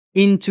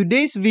In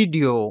today's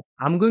video,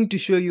 I'm going to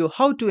show you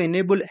how to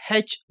enable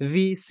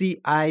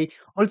HVCI,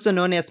 also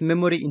known as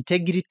memory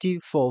integrity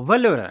for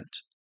Valorant.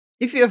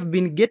 If you have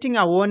been getting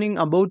a warning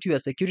about your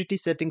security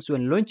settings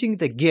when launching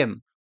the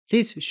game,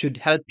 this should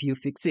help you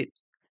fix it.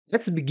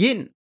 Let's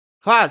begin.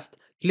 First,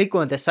 click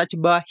on the search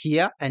bar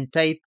here and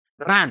type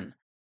run.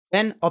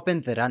 Then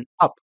open the run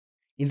app.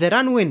 In the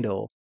run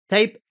window,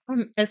 type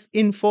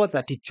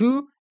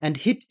msinfo32 and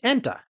hit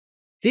enter.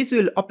 This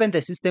will open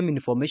the system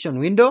information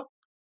window.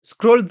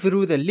 Scroll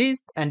through the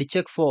list and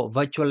check for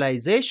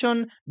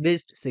virtualization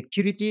based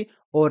security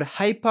or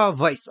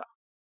hypervisor.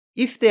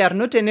 If they are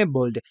not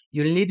enabled,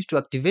 you'll need to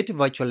activate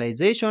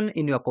virtualization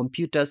in your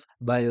computer's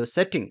BIOS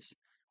settings.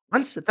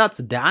 Once that's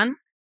done,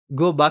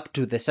 go back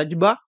to the search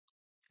bar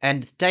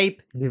and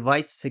type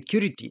device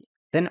security.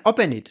 Then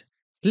open it.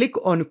 Click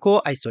on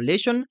core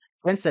isolation,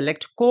 then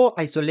select core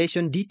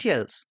isolation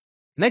details.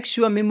 Make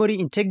sure memory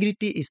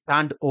integrity is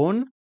turned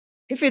on.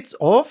 If it's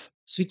off,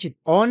 switch it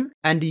on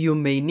and you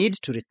may need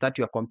to restart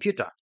your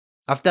computer.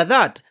 After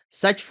that,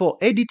 search for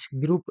edit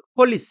group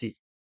policy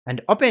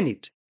and open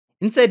it.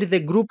 Inside the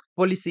group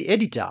policy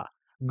editor,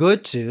 go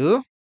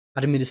to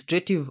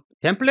administrative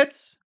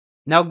templates.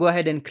 Now go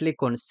ahead and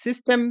click on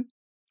system.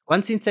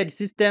 Once inside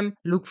system,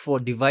 look for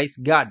device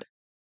guard.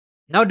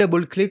 Now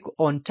double click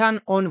on turn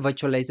on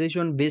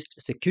virtualization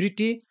based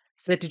security,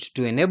 set it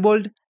to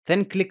enabled,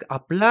 then click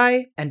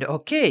apply and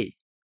OK.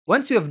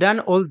 Once you have done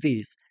all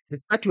this,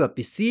 restart your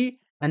PC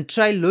and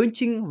try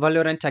launching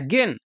Valorant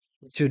again.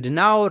 It should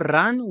now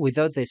run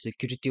without the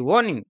security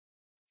warning.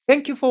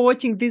 Thank you for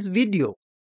watching this video.